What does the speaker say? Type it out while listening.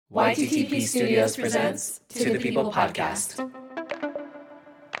YTTP Studios presents To the People podcast.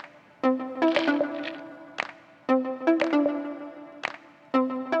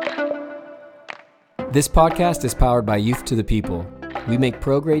 This podcast is powered by Youth to the People. We make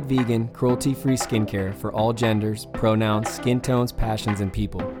pro-grade vegan, cruelty-free skincare for all genders, pronouns, skin tones, passions, and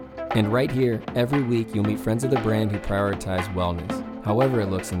people. And right here, every week, you'll meet friends of the brand who prioritize wellness, however it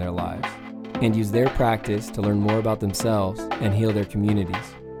looks in their lives, and use their practice to learn more about themselves and heal their communities.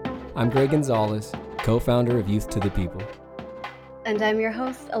 I'm Greg Gonzalez, co-founder of Youth to the People. And I'm your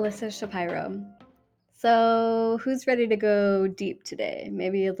host, Alyssa Shapiro. So who's ready to go deep today?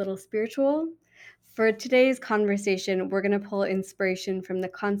 Maybe a little spiritual? For today's conversation, we're going to pull inspiration from the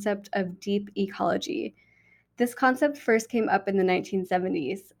concept of deep ecology. This concept first came up in the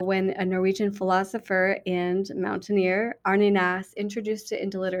 1970s when a Norwegian philosopher and mountaineer, Arne Næss, introduced it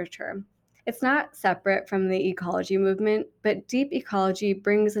into literature. It's not separate from the ecology movement, but deep ecology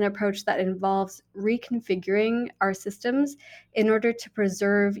brings an approach that involves reconfiguring our systems in order to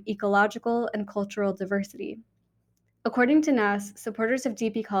preserve ecological and cultural diversity. According to Næss, supporters of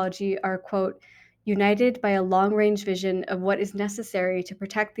deep ecology are, quote, united by a long-range vision of what is necessary to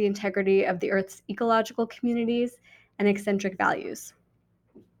protect the integrity of the Earth's ecological communities and eccentric values.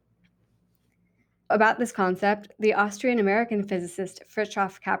 About this concept, the Austrian-American physicist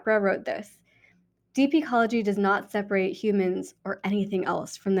Fritjof Capra wrote this: deep ecology does not separate humans or anything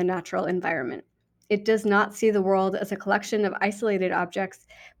else from the natural environment. It does not see the world as a collection of isolated objects,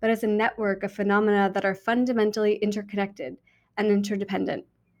 but as a network of phenomena that are fundamentally interconnected and interdependent.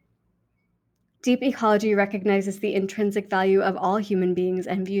 Deep ecology recognizes the intrinsic value of all human beings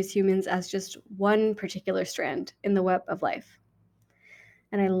and views humans as just one particular strand in the web of life.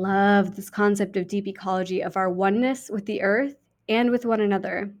 And I love this concept of deep ecology, of our oneness with the earth and with one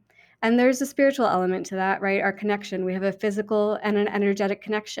another. And there's a spiritual element to that, right? Our connection. We have a physical and an energetic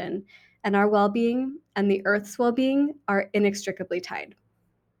connection, and our well-being and the earth's well-being are inextricably tied.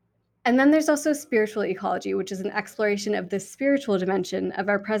 And then there's also spiritual ecology, which is an exploration of the spiritual dimension of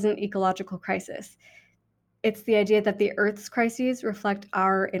our present ecological crisis. It's the idea that the Earth's crises reflect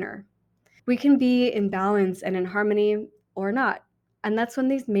our inner. We can be in balance and in harmony or not. And that's when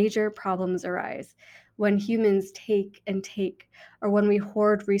these major problems arise, when humans take and take, or when we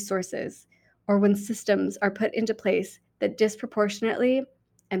hoard resources, or when systems are put into place that disproportionately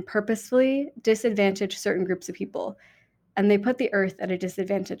and purposefully disadvantage certain groups of people. And they put the earth at a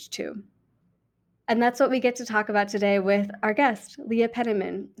disadvantage too. And that's what we get to talk about today with our guest, Leah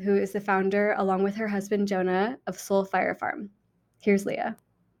Penniman, who is the founder, along with her husband, Jonah, of Soul Fire Farm. Here's Leah.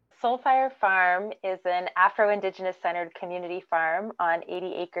 Soul Fire Farm is an Afro-Indigenous centered community farm on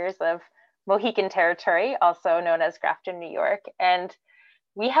 80 acres of Mohican territory, also known as Grafton, New York. And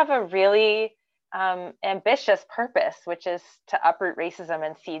we have a really ambitious purpose, which is to uproot racism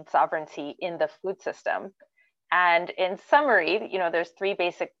and seed sovereignty in the food system. And in summary, there's three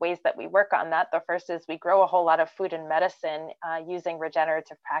basic ways that we work on that. The first is we grow a whole lot of food and medicine using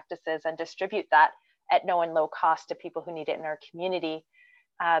regenerative practices and distribute that at no and low cost to people who need it in our community.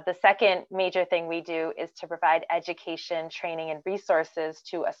 The second major thing we do is to provide education, training, and resources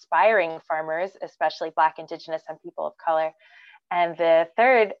to aspiring farmers, especially Black, Indigenous, and people of color. And the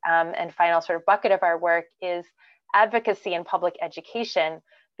third and final sort of bucket of our work is advocacy and public education,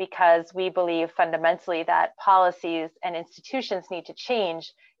 because we believe fundamentally that policies and institutions need to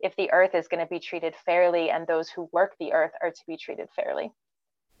change if the earth is going to be treated fairly and those who work the earth are to be treated fairly.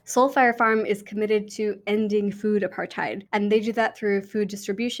 Soul Fire Farm is committed to ending food apartheid, and they do that through food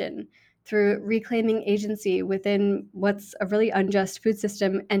distribution, through reclaiming agency within what's a really unjust food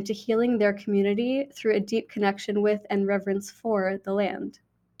system, and to healing their community through a deep connection with and reverence for the land.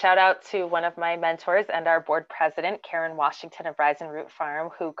 Shout out to one of my mentors and our board president, Karen Washington of Rise and Root Farm,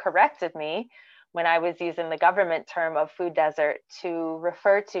 who corrected me when I was using the government term of food desert to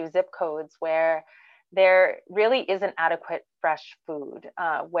refer to zip codes where there really isn't adequate fresh food,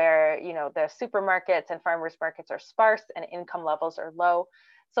 where the supermarkets and farmers markets are sparse and income levels are low.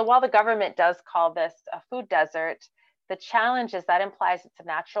 So while the government does call this a food desert, the challenge is that implies it's a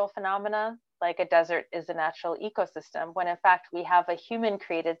natural phenomena, like a desert is a natural ecosystem, when in fact we have a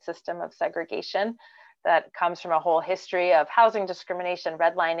human-created system of segregation that comes from a whole history of housing discrimination,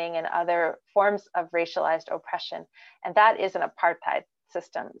 redlining, and other forms of racialized oppression. And that is an apartheid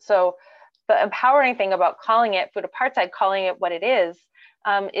system. So the empowering thing about calling it food apartheid, calling it what it is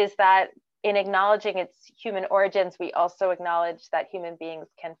that in acknowledging its human origins, we also acknowledge that human beings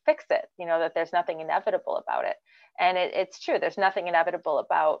can fix it, that there's nothing inevitable about it. And it's true, there's nothing inevitable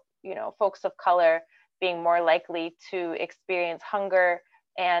about, folks of color being more likely to experience hunger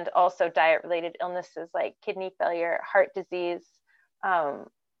and also diet-related illnesses like kidney failure, heart disease,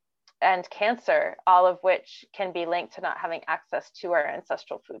 and cancer, all of which can be linked to not having access to our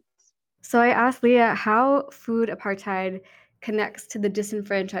ancestral foods. So I asked Leah how food apartheid connects to the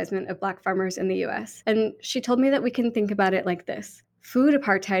disenfranchisement of Black farmers in the US. And she told me that we can think about it like this. Food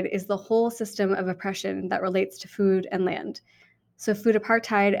apartheid is the whole system of oppression that relates to food and land. So food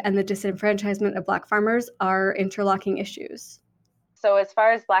apartheid and the disenfranchisement of Black farmers are interlocking issues. So as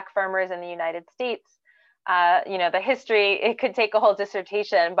far as Black farmers in the United States, the history, it could take a whole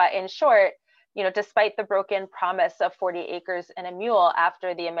dissertation, but in short, despite the broken promise of 40 acres and a mule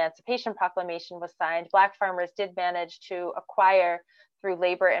after the Emancipation Proclamation was signed, Black farmers did manage to acquire through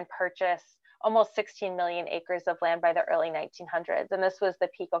labor and purchase almost 16 million acres of land by the early 1900s. And this was the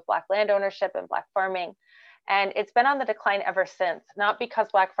peak of Black land ownership and Black farming. And it's been on the decline ever since, not because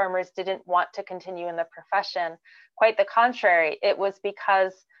Black farmers didn't want to continue in the profession. Quite the contrary, it was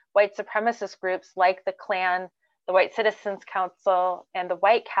because white supremacist groups like the Klan, the White Citizens Council, and the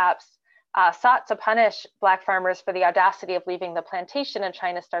White Caps sought to punish Black farmers for the audacity of leaving the plantation and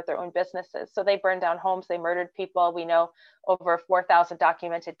trying to start their own businesses. So they burned down homes, they murdered people. We know over 4,000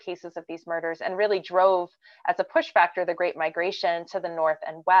 documented cases of these murders, and really drove, as a push factor, the Great Migration to the North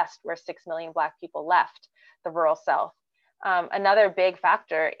and West, where 6 million Black people left the rural South. Another big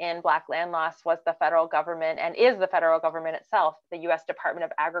factor in Black land loss was the federal government, and is the federal government itself. The US Department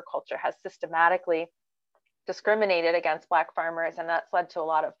of Agriculture has systematically discriminated against Black farmers, and that's led to a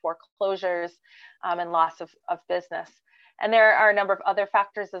lot of foreclosures and loss of business. And there are a number of other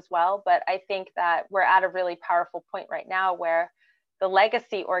factors as well, but I think that we're at a really powerful point right now where the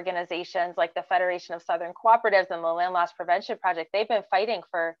legacy organizations like the Federation of Southern Cooperatives and the Land Loss Prevention Project, they've been fighting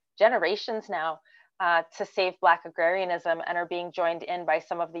for generations now to save Black agrarianism, and are being joined in by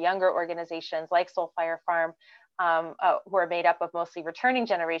some of the younger organizations like Soul Fire Farm, who are made up of mostly returning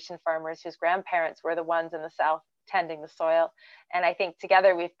generation farmers whose grandparents were the ones in the South tending the soil. And I think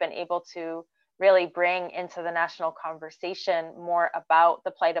together we've been able to really bring into the national conversation more about the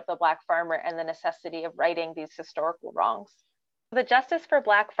plight of the Black farmer and the necessity of righting these historical wrongs. The Justice for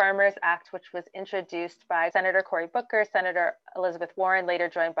Black Farmers Act, which was introduced by Senator Cory Booker, Senator Elizabeth Warren, later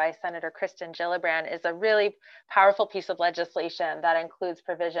joined by Senator Kristen Gillibrand, is a really powerful piece of legislation that includes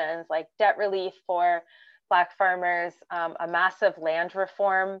provisions like debt relief for Black farmers, a massive land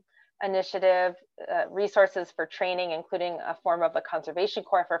reform initiative, resources for training, including a form of a conservation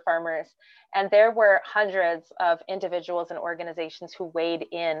corps for farmers. And there were hundreds of individuals and organizations who weighed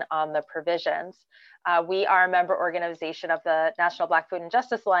in on the provisions. We are a member organization of the National Black Food and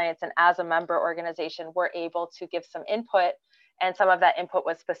Justice Alliance, and as a member organization, we're able to give some input. And some of that input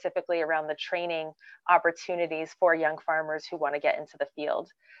was specifically around the training opportunities for young farmers who want to get into the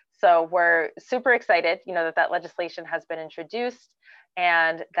field. So we're super excited, that legislation has been introduced,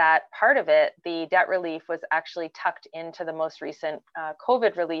 and that part of it, the debt relief, was actually tucked into the most recent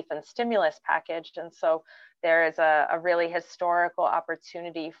COVID relief and stimulus package. And so there is a really historical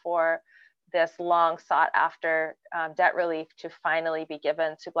opportunity for this long sought after debt relief to finally be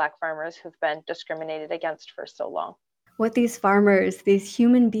given to Black farmers who've been discriminated against for so long. What these farmers, these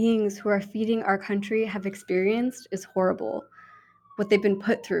human beings who are feeding our country, have experienced is horrible. What they've been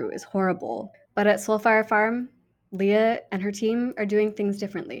put through is horrible. But at Soul Fire Farm, Leah and her team are doing things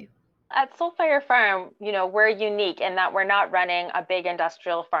differently. At Soul Fire Farm, we're unique in that we're not running a big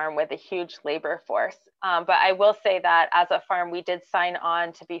industrial farm with a huge labor force. But I will say that as a farm, we did sign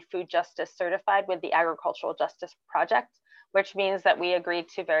on to be food justice certified with the Agricultural Justice Project, which means that we agreed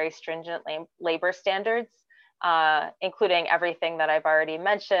to very stringent labor standards, including everything that I've already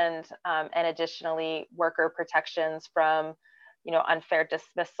mentioned, and additionally worker protections from unfair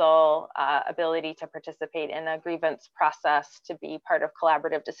dismissal, ability to participate in a grievance process, to be part of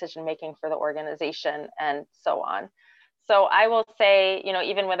collaborative decision-making for the organization, and so on. So I will say,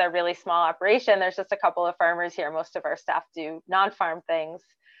 even with a really small operation, there's just a couple of farmers here. Most of our staff do non-farm things.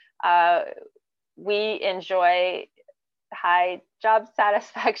 We enjoy high job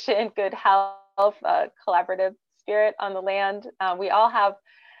satisfaction, good health, collaborative spirit on the land. We all have,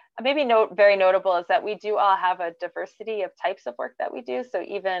 maybe very notable is that we do all have a diversity of types of work that we do. So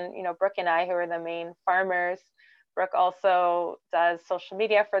even, Brooke and I, who are the main farmers, Brooke also does social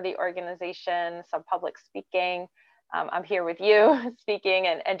media for the organization, some public speaking. I'm here with you speaking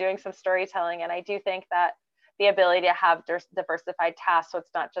and doing some storytelling. And I do think that the ability to have diversified tasks, so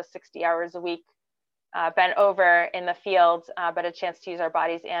it's not just 60 hours a week bent over in the field, but a chance to use our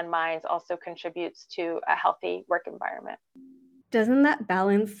bodies and minds, also contributes to a healthy work environment. Doesn't that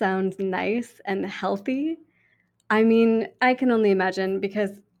balance sound nice and healthy? I mean, I can only imagine,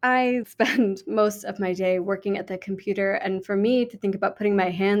 because I spend most of my day working at the computer, and for me to think about putting my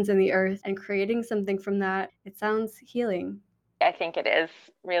hands in the earth and creating something from that, it sounds healing. I think it is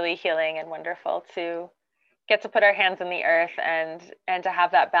really healing and wonderful to get to put our hands in the earth and to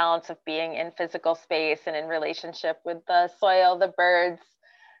have that balance of being in physical space and in relationship with the soil, the birds,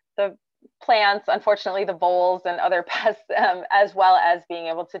 the plants, unfortunately the voles and other pests, as well as being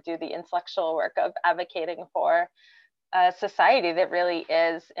able to do the intellectual work of advocating for a society that really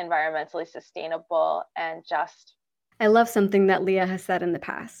is environmentally sustainable and just. I love something that Leah has said in the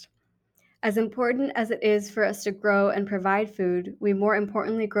past. As important as it is for us to grow and provide food, we more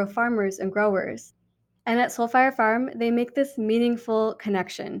importantly grow farmers and growers. And at Soulfire Farm, they make this meaningful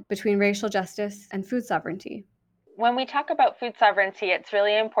connection between racial justice and food sovereignty. When we talk about food sovereignty, it's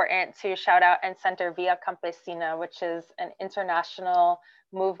really important to shout out and center Via Campesina, which is an international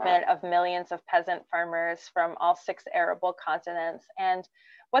movement of millions of peasant farmers from all 6 arable continents. And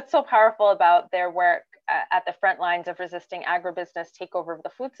what's so powerful about their work at the front lines of resisting agribusiness takeover of the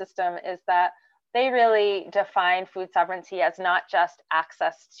food system is that they really define food sovereignty as not just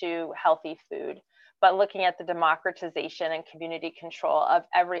access to healthy food, but looking at the democratization and community control of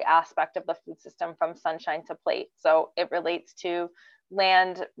every aspect of the food system from sunshine to plate. So it relates to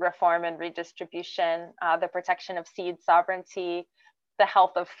land reform and redistribution, the protection of seed sovereignty, the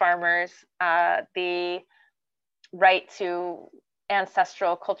health of farmers, the right to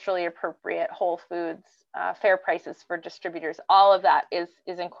ancestral, culturally appropriate whole foods, fair prices for distributors. All of that is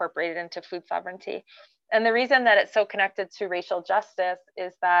incorporated into food sovereignty. And the reason that it's so connected to racial justice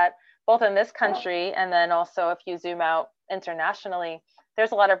is that both in this country and then also if you zoom out internationally,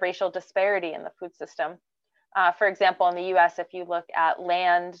 there's a lot of racial disparity in the food system. For example, in the US, if you look at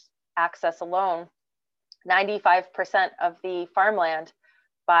land access alone, 95% of the farmland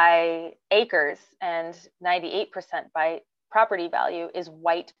by acres and 98% by property value is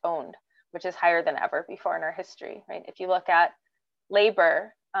white owned, which is higher than ever before in our history, right? If you look at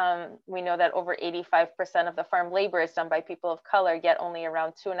labor, we know that over 85% of the farm labor is done by people of color, yet only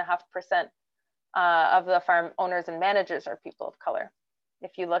around 2.5% of the farm owners and managers are people of color.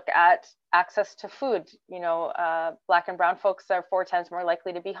 If you look at access to food, Black and brown folks are 4 times more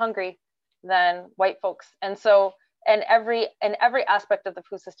likely to be hungry than white folks. And so in every aspect of the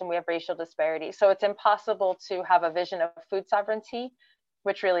food system, we have racial disparity. So it's impossible to have a vision of food sovereignty,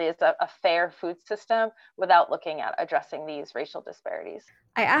 which really is a fair food system, without looking at addressing these racial disparities.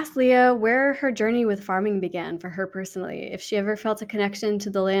 I asked Leah where her journey with farming began for her personally, if she ever felt a connection to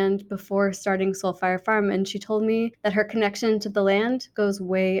the land before starting Soulfire Farm, and she told me that her connection to the land goes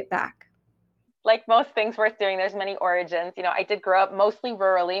way back. Like most things worth doing, there's many origins. I did grow up mostly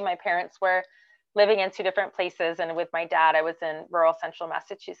rurally. My parents were living in 2 different places, and with my dad, I was in rural central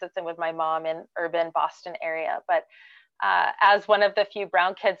Massachusetts, and with my mom in urban Boston area. But as one of the few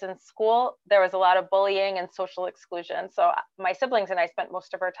brown kids in school, there was a lot of bullying and social exclusion. So my siblings and I spent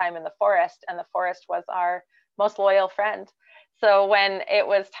most of our time in the forest, and the forest was our most loyal friend. So when it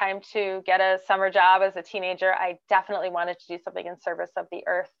was time to get a summer job as a teenager, I definitely wanted to do something in service of the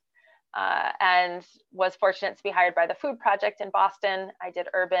earth, and was fortunate to be hired by the Food Project in Boston. I did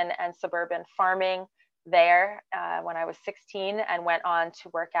urban and suburban farming there when I was 16, and went on to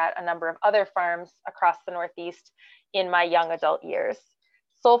work at a number of other farms across the Northeast in my young adult years.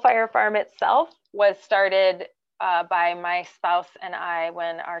 Soulfire Farm itself was started by my spouse and I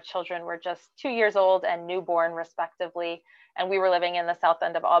when our children were just 2 years old and newborn, respectively. And we were living in the south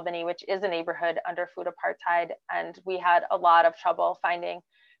end of Albany, which is a neighborhood under food apartheid. And we had a lot of trouble finding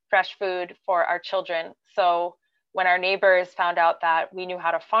fresh food for our children. So when our neighbors found out that we knew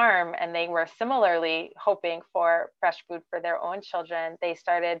how to farm and they were similarly hoping for fresh food for their own children, they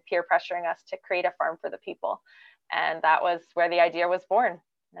started peer pressuring us to create a farm for the people. And that was where the idea was born.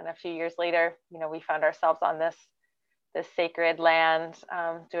 And a few years later, we found ourselves on this sacred land,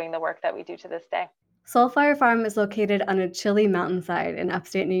 doing the work that we do to this day. Soulfire Farm is located on a chilly mountainside in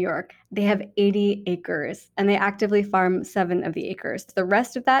upstate New York. They have 80 acres, and they actively farm 7 of the acres. The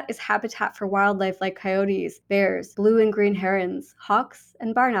rest of that is habitat for wildlife like coyotes, bears, blue and green herons, hawks,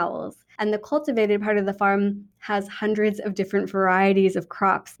 and barn owls. And the cultivated part of the farm has hundreds of different varieties of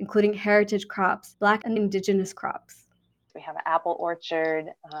crops, including heritage crops, Black and Indigenous crops. We have an apple orchard,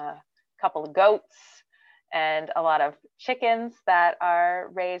 a couple of goats, and a lot of chickens that are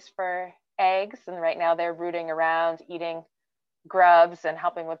raised for eggs. And right now they're rooting around, eating grubs and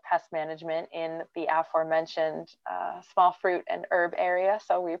helping with pest management in the aforementioned small fruit and herb area.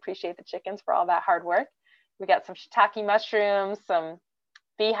 So we appreciate the chickens for all that hard work. We got some shiitake mushrooms, some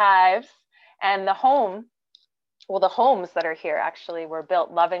beehives, and the homes that are here actually were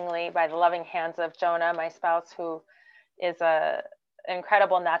built lovingly by the loving hands of Jonah, my spouse, who is an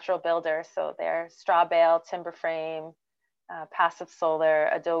incredible natural builder. So they're straw bale, timber frame, passive solar,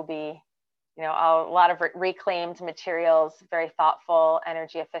 adobe, a lot of reclaimed materials, very thoughtful,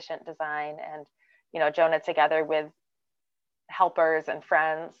 energy efficient design. And, Jonah, together with helpers and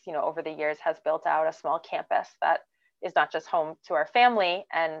friends, over the years has built out a small campus that is not just home to our family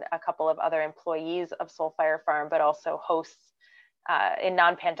and a couple of other employees of Soul Fire Farm, but also hosts in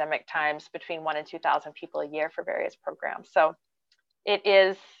non-pandemic times between 1,000 and 2,000 people a year for various programs. So it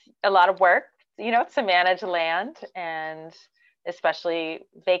is a lot of work, to manage land, and especially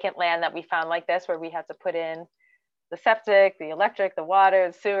vacant land that we found like this, where we had to put in the septic, the electric, the water,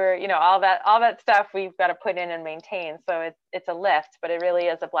 the sewer, all that stuff we've got to put in and maintain. So it's a lift, but it really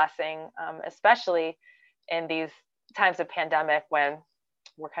is a blessing, especially in these times of pandemic, when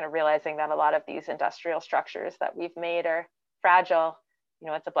we're kind of realizing that a lot of these industrial structures that we've made are fragile.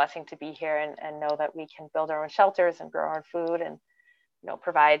 It's a blessing to be here and know that we can build our own shelters and grow our own food and,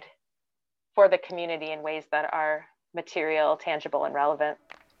 provide for the community in ways that are material, tangible, and relevant.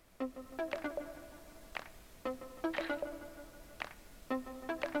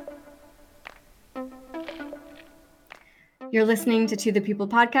 You're listening to the People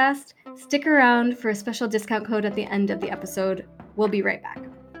podcast. Stick around for a special discount code at the end of the episode. We'll be right back.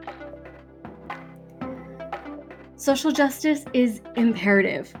 Social justice is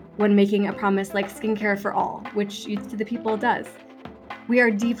imperative when making a promise like skincare for all, which Youth to the People does. We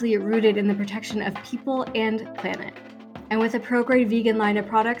are deeply rooted in the protection of people and planet. And with a pro-grade vegan line of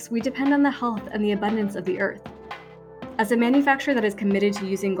products, we depend on the health and the abundance of the earth. As a manufacturer that is committed to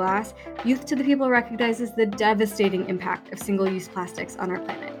using glass, Youth to the People recognizes the devastating impact of single-use plastics on our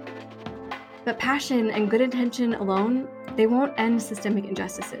planet. But passion and good intention alone, they won't end systemic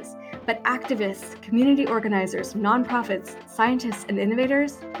injustices. But activists, community organizers, nonprofits, scientists, and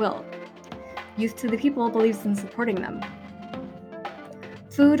innovators will. Youth to the People believes in supporting them.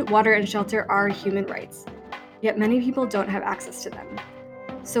 Food, water, and shelter are human rights, yet many people don't have access to them.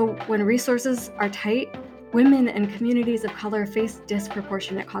 So when resources are tight, women and communities of color face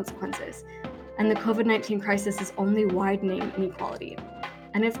disproportionate consequences, and the COVID-19 crisis is only widening inequality,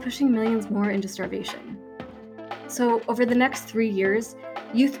 and it's pushing millions more into starvation. So over the next 3 years,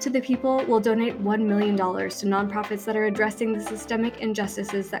 Youth to the People will donate $1 million to nonprofits that are addressing the systemic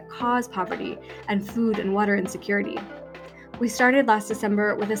injustices that cause poverty and food and water insecurity. We started last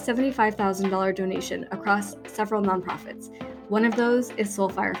December with a $75,000 donation across several nonprofits. One of those is Soul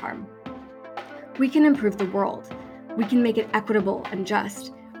Fire Farm. We can improve the world. We can make it equitable and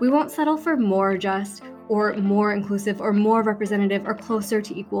just. We won't settle for more just, or more inclusive, or more representative, or closer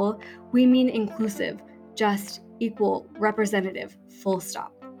to equal. We mean inclusive, just, equal, representative, full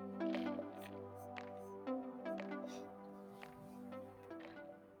stop.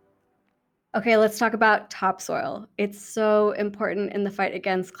 Okay, let's talk about topsoil. It's so important in the fight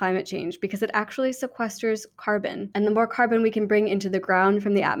against climate change because it actually sequesters carbon, and the more carbon we can bring into the ground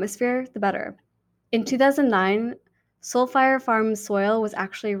from the atmosphere, the better. In 2009, Soul Fire Farm's soil was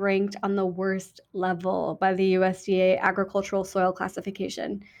actually ranked on the worst level by the USDA Agricultural Soil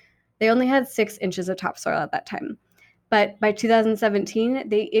Classification. They only had 6 inches of topsoil at that time. But by 2017,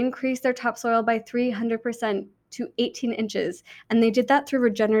 they increased their topsoil by 300% to 18 inches, and they did that through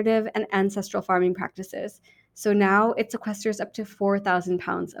regenerative and ancestral farming practices. So now it sequesters up to 4,000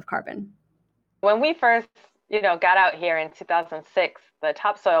 pounds of carbon. When we first, got out here in 2006, the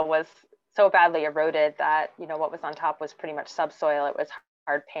topsoil was so badly eroded that, what was on top was pretty much subsoil. It was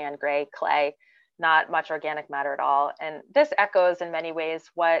hard pan, gray, clay, not much organic matter at all. And this echoes in many ways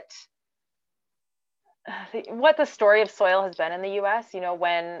what the story of soil has been in the US.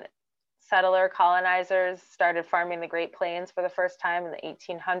 When settler colonizers started farming the Great Plains for the first time in the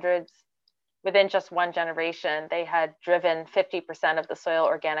 1800s, within just one generation, they had driven 50% of the soil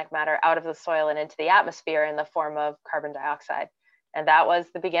organic matter out of the soil and into the atmosphere in the form of carbon dioxide. And that was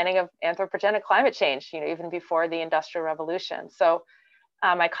the beginning of anthropogenic climate change, even before the Industrial Revolution. So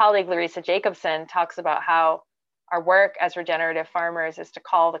my colleague, Larissa Jacobson, talks about how our work as regenerative farmers is to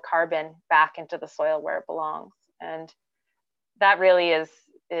call the carbon back into the soil where it belongs. And that really is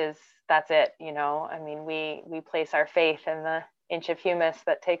that's it. We place our faith in the inch of humus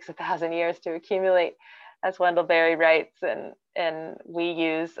that takes 1,000 years to accumulate, as Wendell Berry writes. And we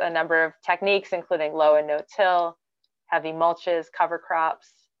use a number of techniques, including low and no till, heavy mulches, cover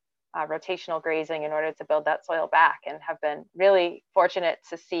crops, rotational grazing, in order to build that soil back, and have been really fortunate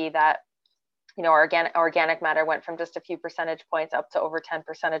to see that organic matter went from just a few percentage points up to over 10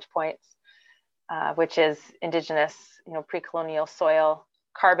 percentage points, which is indigenous, pre-colonial soil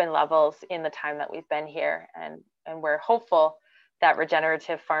carbon levels in the time that we've been here. And we're hopeful that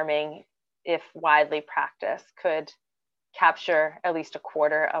regenerative farming, if widely practiced, could capture at least a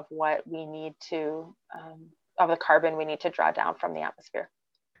quarter of what we need to, of the carbon we need to draw down from the atmosphere.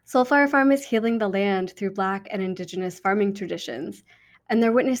 Soulfire Farm is healing the land through Black and Indigenous farming traditions, and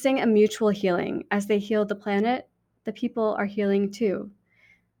they're witnessing a mutual healing. As they heal the planet, the people are healing too.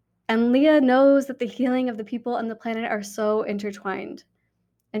 And Leah knows that the healing of the people and the planet are so intertwined.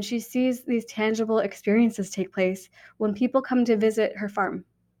 And she sees these tangible experiences take place when people come to visit her farm.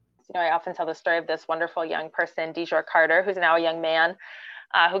 I often tell the story of this wonderful young person, Dijor Carter, who's now a young man,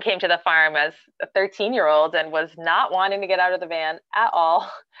 who came to the farm as a 13-year-old and was not wanting to get out of the van at all,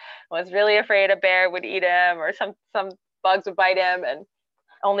 was really afraid a bear would eat him or some bugs would bite him. And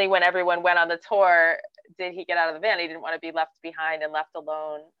only when everyone went on the tour did he get out of the van. He didn't want to be left behind and left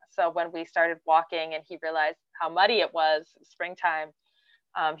alone. So when we started walking and he realized how muddy it was, springtime,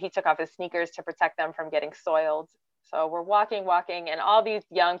 he took off his sneakers to protect them from getting soiled. So we're walking, and all these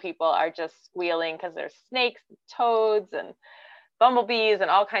young people are just squealing because there's snakes, toads, and bumblebees, and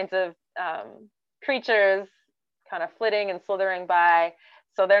all kinds of creatures kind of flitting and slithering by.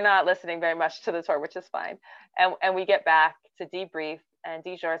 So they're not listening very much to the tour, which is fine. And we get back to debrief, and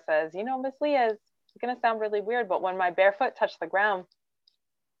Dijor says, Miss Leah, it's going to sound really weird, but when my bare foot touched the ground,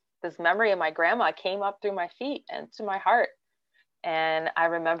 this memory of my grandma came up through my feet and to my heart. And I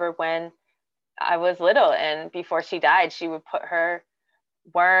remember when I was little and before she died, she would put her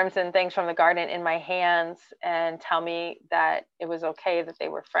worms and things from the garden in my hands and tell me that it was okay, that they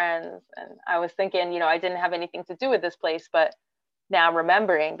were friends. And I was thinking, I didn't have anything to do with this place, but now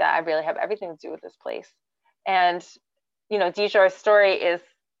remembering that I really have everything to do with this place. And, Dijor's story is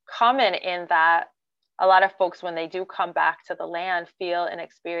common in that a lot of folks, when they do come back to the land, feel an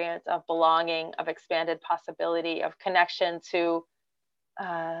experience of belonging, of expanded possibility, of connection to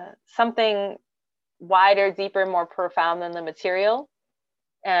something wider, deeper, more profound than the material.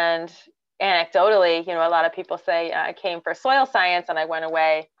 And anecdotally, a lot of people say, I came for soil science and I went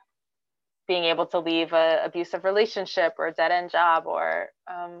away being able to leave an abusive relationship or a dead-end job or,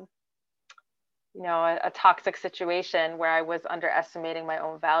 a toxic situation where I was underestimating my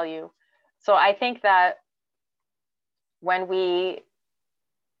own value. So I think that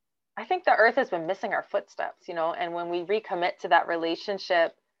I think the earth has been missing our footsteps, and when we recommit to that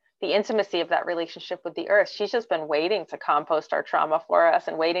relationship, the intimacy of that relationship with the earth, she's just been waiting to compost our trauma for us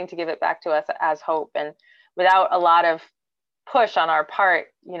and waiting to give it back to us as hope. And without a lot of push on our part,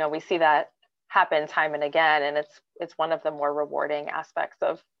 we see that happen time and again. And it's one of the more rewarding aspects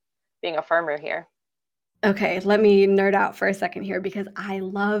of being a farmer here. Okay, let me nerd out for a second here because I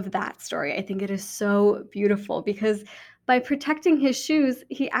love that story. I think it is so beautiful because by protecting his shoes,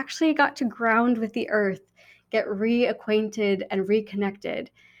 he actually got to ground with the earth, get reacquainted and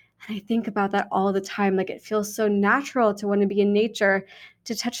reconnected. And I think about that all the time. Like it feels so natural to want to be in nature,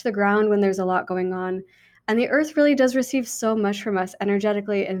 to touch the ground when there's a lot going on. And the earth really does receive so much from us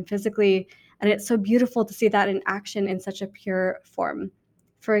energetically and physically. And it's so beautiful to see that in action in such a pure form.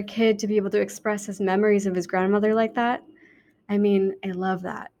 For a kid to be able to express his memories of his grandmother like that, I love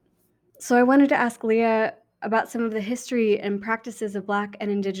that. So I wanted to ask Leah about some of the history and practices of Black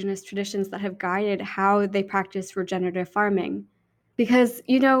and Indigenous traditions that have guided how they practice regenerative farming. Because,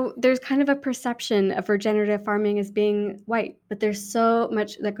 there's kind of a perception of regenerative farming as being white, but there's so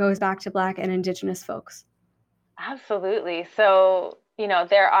much that goes back to Black and Indigenous folks. Absolutely. So,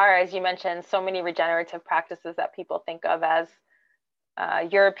 there are, as you mentioned, so many regenerative practices that people think of as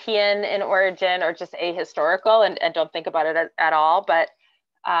European in origin or just ahistorical and don't think about it at all. But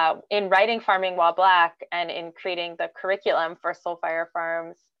in writing Farming While Black and in creating the curriculum for Soulfire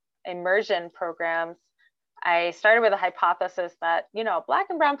Farm's immersion programs, I started with a hypothesis that, Black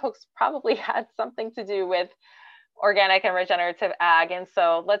and brown folks probably had something to do with organic and regenerative ag. And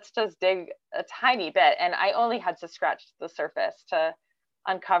so let's just dig a tiny bit. And I only had to scratch the surface to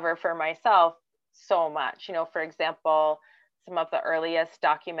uncover for myself so much. For example, some of the earliest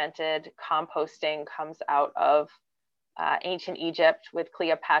documented composting comes out of ancient Egypt with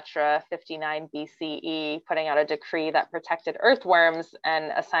Cleopatra, 59 BCE, putting out a decree that protected earthworms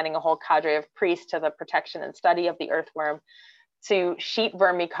and assigning a whole cadre of priests to the protection and study of the earthworm to sheet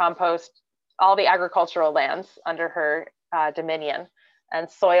vermicompost all the agricultural lands under her dominion. And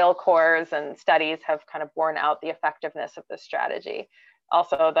soil cores and studies have kind of borne out the effectiveness of this strategy.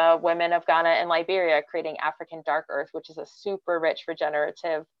 Also, the women of Ghana and Liberia creating African dark earth, which is a super rich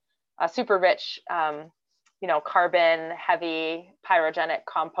regenerative, super rich, carbon heavy pyrogenic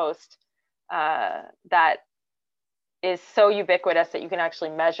compost that is so ubiquitous that you can actually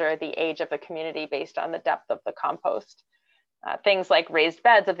measure the age of the community based on the depth of the compost. Things like raised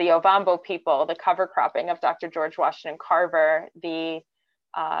beds of the Ovambo people, the cover cropping of Dr. George Washington Carver, the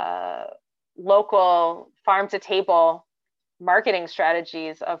local farm to table marketing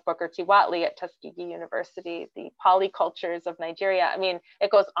strategies of Booker T. Watley at Tuskegee University, the polycultures of Nigeria. I mean, it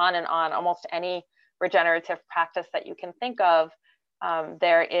goes on and on. Almost any regenerative practice that you can think of,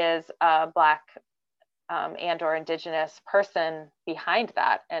 there is a Black and or Indigenous person behind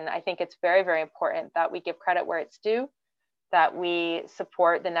that. And I think it's very, very important that we give credit where it's due, that we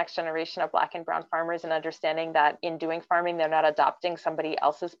support the next generation of Black and brown farmers and understanding that in doing farming, they're not adopting somebody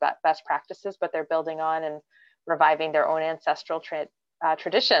else's best practices, but they're building on and reviving their own ancestral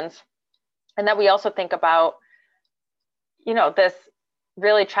traditions. And that we also think about, this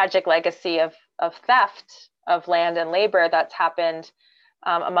really tragic legacy of theft of land and labor that's happened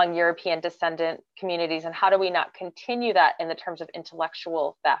among European descendant communities. And how do we not continue that in the terms of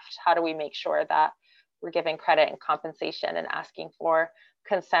intellectual theft? How do we make sure that we're giving credit and compensation and asking for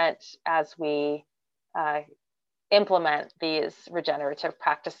consent as we implement these regenerative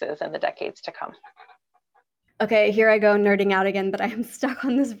practices in the decades to come? Okay, here I go nerding out again, but I'm stuck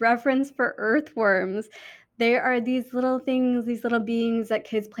on this reference for earthworms. They are these little things, these little beings that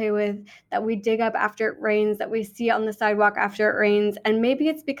kids play with, that we dig up after it rains, that we see on the sidewalk after it rains. And maybe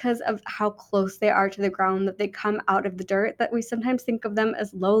it's because of how close they are to the ground that they come out of the dirt that we sometimes think of them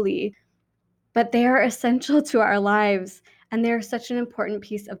as lowly. But they are essential to our lives, and they're such an important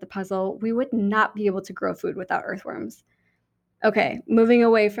piece of the puzzle. We would not be able to grow food without earthworms. Okay, moving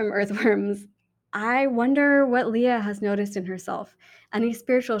away from earthworms, I wonder what Leah has noticed in herself. Any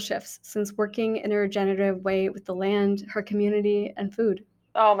spiritual shifts since working in a regenerative way with the land, her community, and food?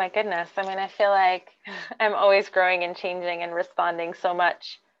 Oh my goodness. I mean, I feel like I'm always growing and changing and responding so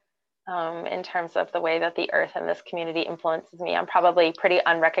much in terms of the way that the earth and this community influences me. I'm probably pretty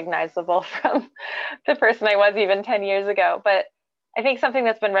unrecognizable from the person I was even 10 years ago. But I think something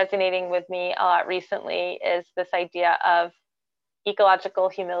that's been resonating with me a lot recently is this idea of ecological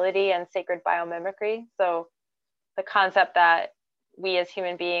humility and sacred biomimicry. So the concept that we as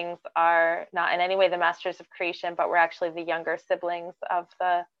human beings are not in any way the masters of creation, but we're actually the younger siblings of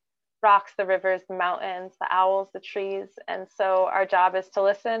the rocks, the rivers, the mountains, the owls, the trees. And so our job is to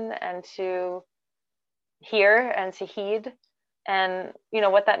listen and to hear and to heed. And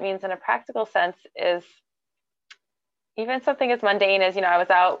what that means in a practical sense is even something as mundane as, I was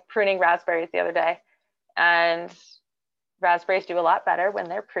out pruning raspberries the other day, and raspberries do a lot better when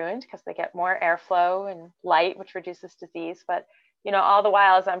they're pruned because they get more airflow and light, which reduces disease. But all the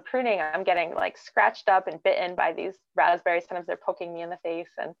while as I'm pruning, I'm getting like scratched up and bitten by these raspberries. Sometimes they're poking me in the face.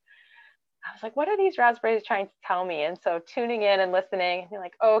 And I was like, what are these raspberries trying to tell me? And so tuning in and listening, and you're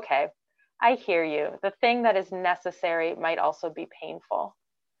like, oh, okay, I hear you. The thing that is necessary might also be painful,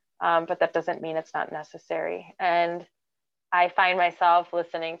 but that doesn't mean it's not necessary. And I find myself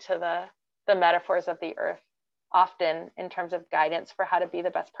listening to the metaphors of the earth often in terms of guidance for how to be the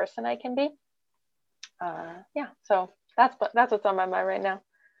best person I can be. So that's what's on my mind right now.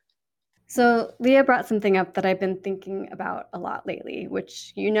 So Leah brought something up that I've been thinking about a lot lately,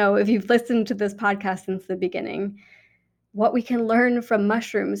 which, if you've listened to this podcast since the beginning, what we can learn from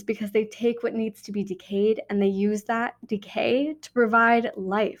mushrooms, because they take what needs to be decayed and they use that decay to provide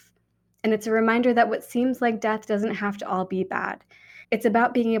life. And it's a reminder that what seems like death doesn't have to all be bad. It's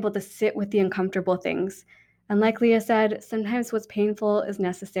about being able to sit with the uncomfortable things. And like Leah said, sometimes what's painful is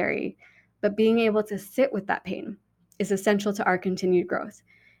necessary, but being able to sit with that pain is essential to our continued growth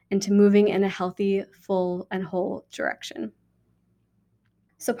and to moving in a healthy, full, and whole direction.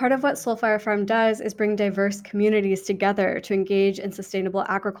 So part of what Soulfire Farm does is bring diverse communities together to engage in sustainable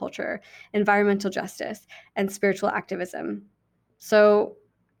agriculture, environmental justice, and spiritual activism. So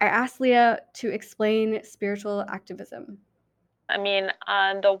I asked Leah to explain spiritual activism. I mean,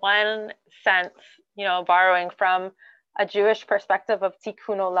 on the one sense, borrowing from a Jewish perspective of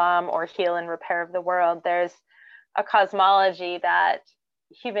tikkun olam, or heal and repair of the world, there's a cosmology that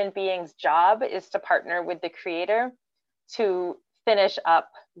human beings' job is to partner with the creator to finish up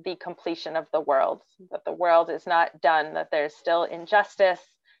the completion of the world, that the world is not done, that there's still injustice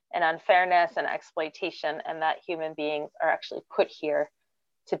and unfairness and exploitation, and that human beings are actually put here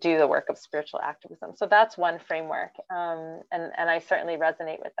to do the work of spiritual activism. So that's one framework. And I certainly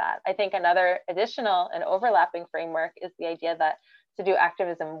resonate with that. I think another additional and overlapping framework is the idea that to do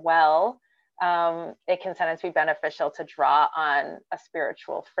activism well, it can sometimes be beneficial to draw on a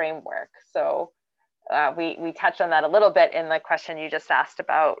spiritual framework. So we touched on that a little bit in the question you just asked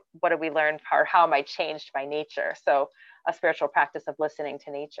about what did we learn, or how am I changed by nature? So a spiritual practice of listening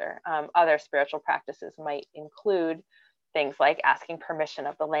to nature. Other spiritual practices might include things like asking permission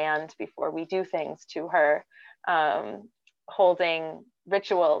of the land before we do things to her, holding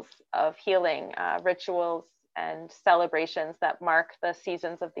rituals of healing, rituals and celebrations that mark the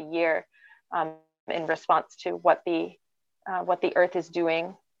seasons of the year in response to what the what the earth is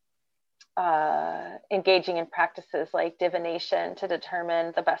doing, engaging in practices like divination to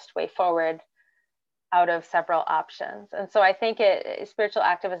determine the best way forward out of several options. And so I think spiritual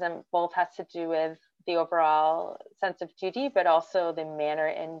activism both has to do with the overall sense of duty, but also the manner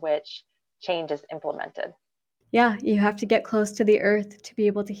in which change is implemented. Yeah, you have to get close to the earth to be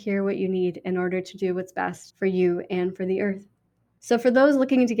able to hear what you need in order to do what's best for you and for the earth. So for those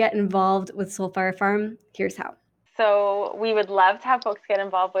looking to get involved with Soul Fire Farm, here's how. So we would love to have folks get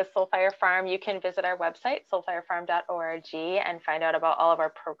involved with Soul Fire Farm. You can visit our website, soulfirefarm.org, and find out about all of our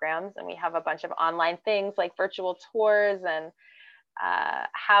programs. And we have a bunch of online things like virtual tours and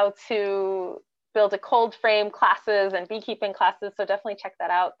how to build a cold frame classes and beekeeping classes. So definitely check that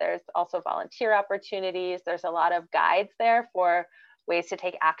out. There's also volunteer opportunities. There's a lot of guides there for ways to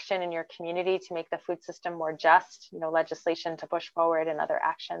take action in your community to make the food system more just, legislation to push forward and other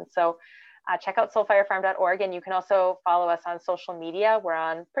actions. So check out soulfirefarm.org, and you can also follow us on social media. We're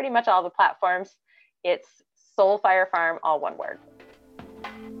on pretty much all the platforms. It's Soul Fire Farm, all one word.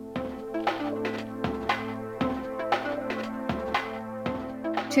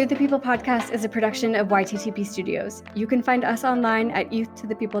 To the People podcast is a production of YTTP Studios. You can find us online at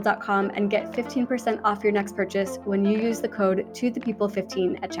youthtothepeople.com and get 15% off your next purchase when you use the code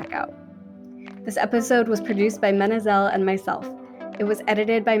TOTHEPEOPLE15 at checkout. This episode was produced by Mena Zell and myself. It was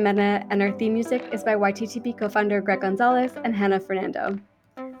edited by Mena, and our theme music is by YTTP co-founder Greg Gonzalez and Hannah Fernando.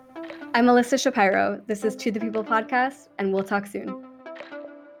 I'm Alyssa Shapiro. This is To the People podcast, and we'll talk soon.